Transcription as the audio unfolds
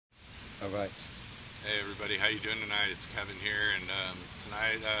All right. Hey everybody, how you doing tonight? It's Kevin here, and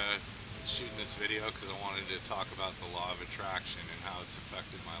tonight shooting this video because I wanted to talk about the law of attraction and how it's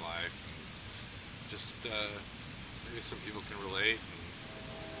affected my life, and just maybe some people can relate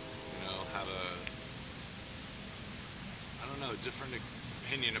and have a I don't know different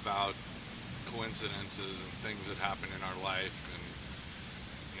opinion about coincidences and things that happen in our life, and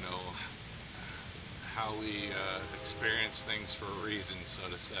how we experience things for a reason, so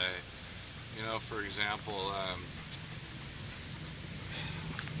to say. For example,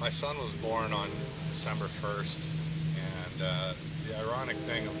 my son was born on December 1st, and the ironic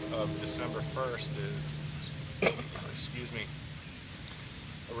thing of December 1st is, excuse me,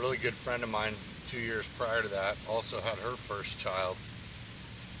 a really good friend of mine 2 years prior to that also had her first child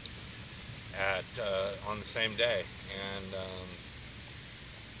on the same day, and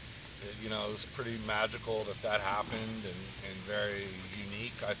it was pretty magical that happened, and very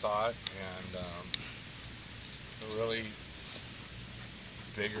unique, I thought, and a really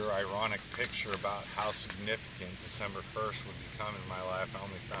bigger, ironic picture about how significant December 1st would become in my life. I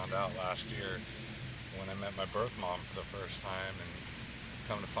only found out last year when I met my birth mom for the first time, and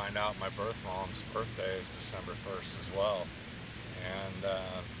come to find out my birth mom's birthday is December 1st as well. And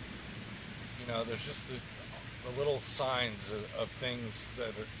there's just the little signs of things that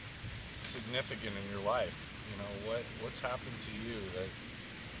are significant in your life. What's happened to you that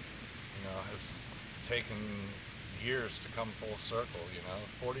has taken years to come full circle.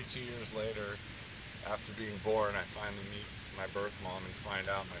 42 years later, after being born, I finally meet my birth mom and find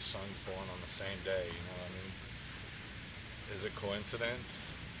out my son's born on the same day. Is it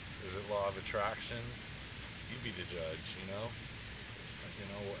coincidence? Is it law of attraction? You be the judge.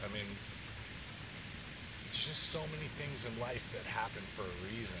 There's just so many things in life that happen for a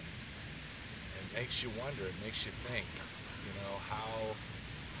reason. It makes you wonder, it makes you think,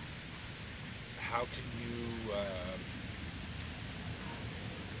 how can you,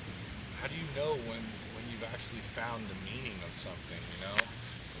 how do you know when you've actually found the meaning of something,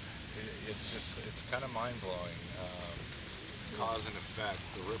 it's kind of mind-blowing. Cause and effect,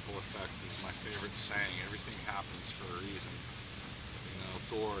 the ripple effect is my favorite saying. Everything happens for a reason.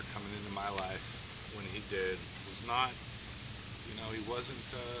 Thor coming into my life when he did was not, he wasn't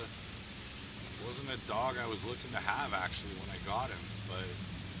a dog I was looking to have actually when I got him, but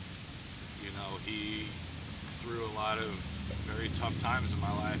he, through a lot of very tough times in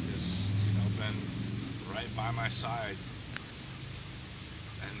my life, has been right by my side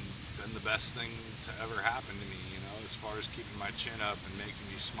and been the best thing to ever happen to me, as far as keeping my chin up and making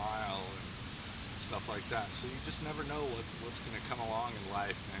me smile and stuff like that. So you just never know what's going to come along in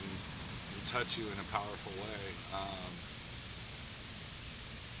life and touch you in a powerful way.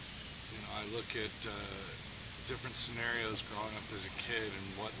 I look at different scenarios growing up as a kid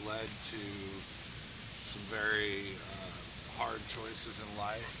and what led to some very hard choices in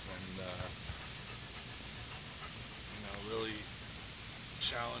life, and really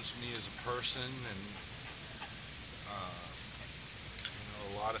challenged me as a person. And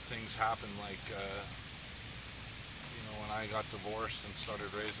a lot of things happened, like when I got divorced and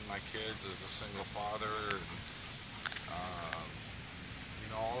started raising my kids as a single father,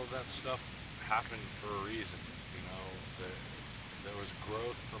 and all of that stuff happened for a reason. There was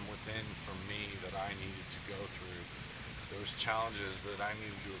growth from within from me that I needed to go through. There was challenges that I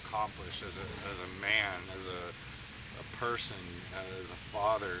needed to accomplish as a man, as a person, as a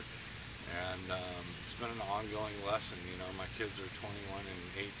father, and it's been an ongoing lesson. My kids are 21 and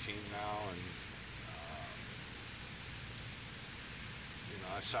 18 now, and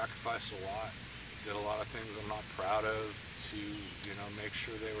I sacrificed a lot, did a lot of things I'm not proud of to make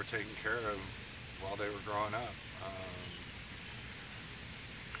sure they were taken care of while they were growing up.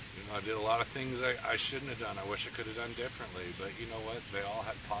 I did a lot of things I shouldn't have done. I wish I could have done differently, but you know what? They all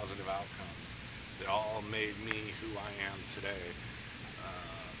had positive outcomes. They all made me who I am today.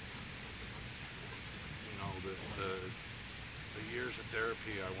 The years of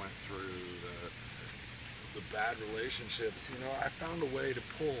therapy I went through, the bad relationships, I found a way to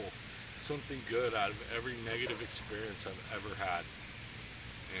pull something good out of every negative experience I've ever had.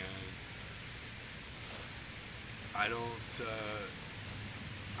 And I don't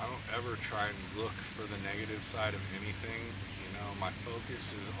ever try and look for the negative side of anything. My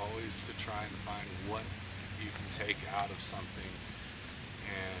focus is always to try and find what you can take out of something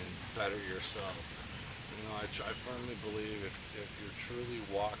and better yourself. I firmly believe if you're truly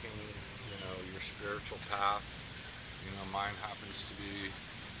walking, your spiritual path, mine happens to be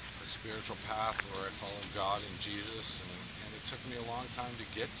a spiritual path where I follow God and Jesus, and it took me a long time to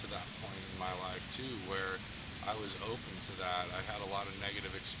get to that point in my life too, where I was open to that. I had a lot of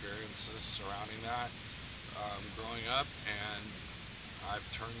negative experiences surrounding that growing up, and I've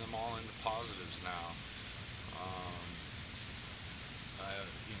turned them all into positives now. Um,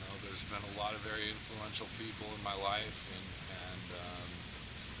 there's been a lot of very influential people in my life,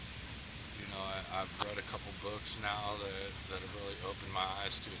 I've read a couple books now that have really opened my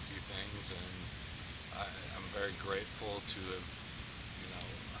eyes to a few things, and I'm very grateful to have,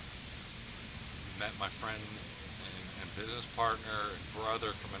 met my friend and business partner and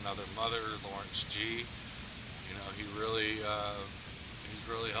brother from another mother, Lawrence G. He's really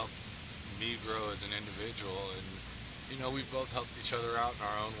helped me grow as an individual, and we've both helped each other out in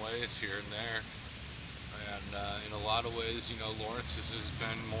our own ways here and there. And in a lot of ways, Lawrence has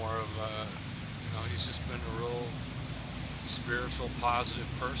been more of he's just been a real spiritual, positive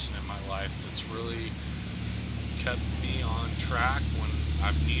person in my life that's really kept me on track when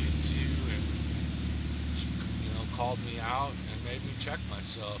I've needed to, and called me out and made me check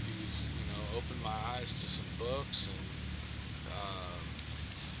myself. He's opened my eyes to some books, and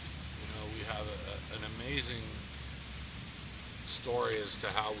we have an amazing story as to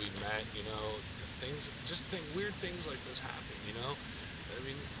how we met. Weird things like this happen. I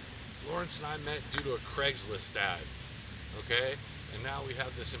mean, Lawrence and I met due to a Craigslist ad, okay? And now we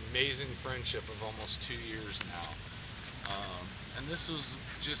have this amazing friendship of almost 2 years now. And this was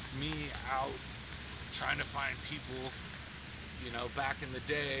just me out trying to find people, back in the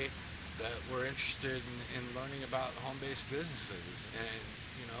day that were interested in learning about home-based businesses. And,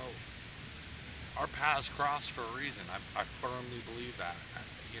 our paths crossed for a reason. I firmly believe that.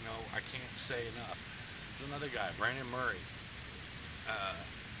 I can't say enough. There's another guy, Brandon Murray.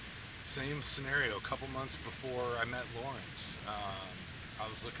 Same scenario. A couple months before I met Lawrence, I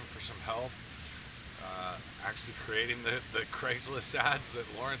was looking for some help, actually creating the Craigslist ads that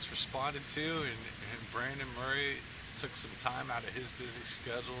Lawrence responded to, and Brandon Murray took some time out of his busy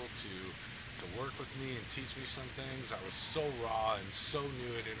schedule to work with me and teach me some things. I was so raw and so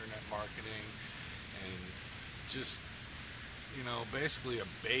new at internet marketing, and just basically a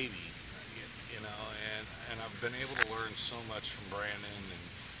baby, and I've been able to learn so much from Brandon, and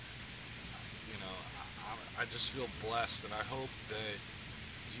I just feel blessed, and I hope that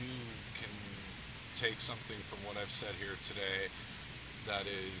you can take something from what I've said here today, that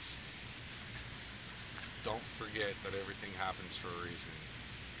is, don't forget that everything happens for a reason.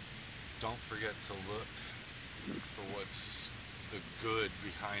 Don't forget to look for what's the good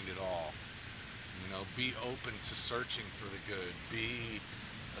behind it all. Be open to searching for the good. Be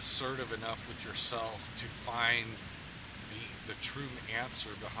assertive enough with yourself to find the true answer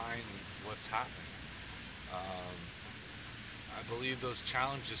behind what's happening. I believe those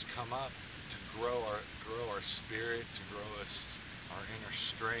challenges come up to grow our spirit, to grow our inner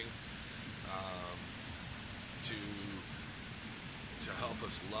strength, to help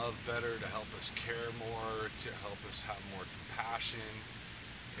us love better, to help us care more, to help us have more compassion.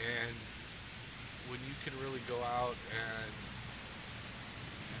 And when you can really go out and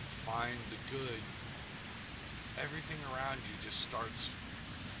find the good, everything around you just starts,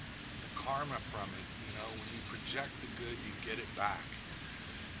 the karma from it. When you project the good, you get it back.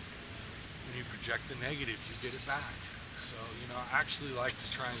 When you project the negative, you get it back. So, I actually like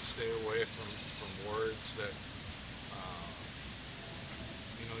to try and stay away from words that,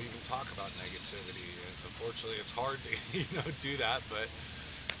 even talk about negativity. And unfortunately, it's hard to, do that, but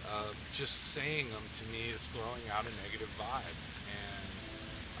just saying them to me is throwing out a negative vibe.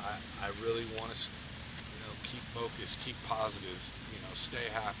 And I really want to, keep focused, keep positive, stay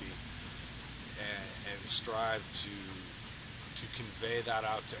happy, and strive to convey that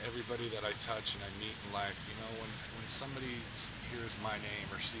out to everybody that I touch and I meet in life. When somebody hears my name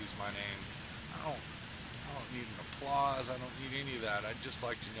or sees my name, I don't need an applause. I don't need any of that. I'd just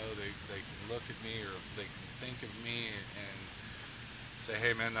like to know they can look at me, or they can think of me and say,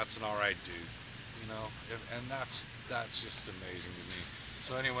 hey man, that's an alright dude. And that's just amazing to me.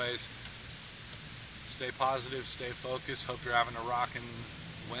 So anyways, stay positive, stay focused. Hope you're having a rockin'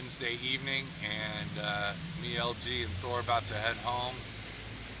 Wednesday evening, and me, LG, and Thor about to head home.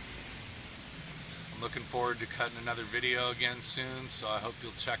 I'm looking forward to cutting another video again soon, so I hope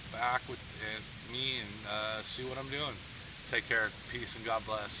you'll check back with me and see what I'm doing. Take care, peace, and God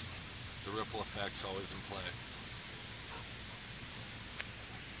bless. The ripple effect's always in play.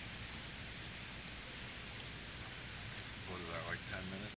 What is that, like 10 minutes?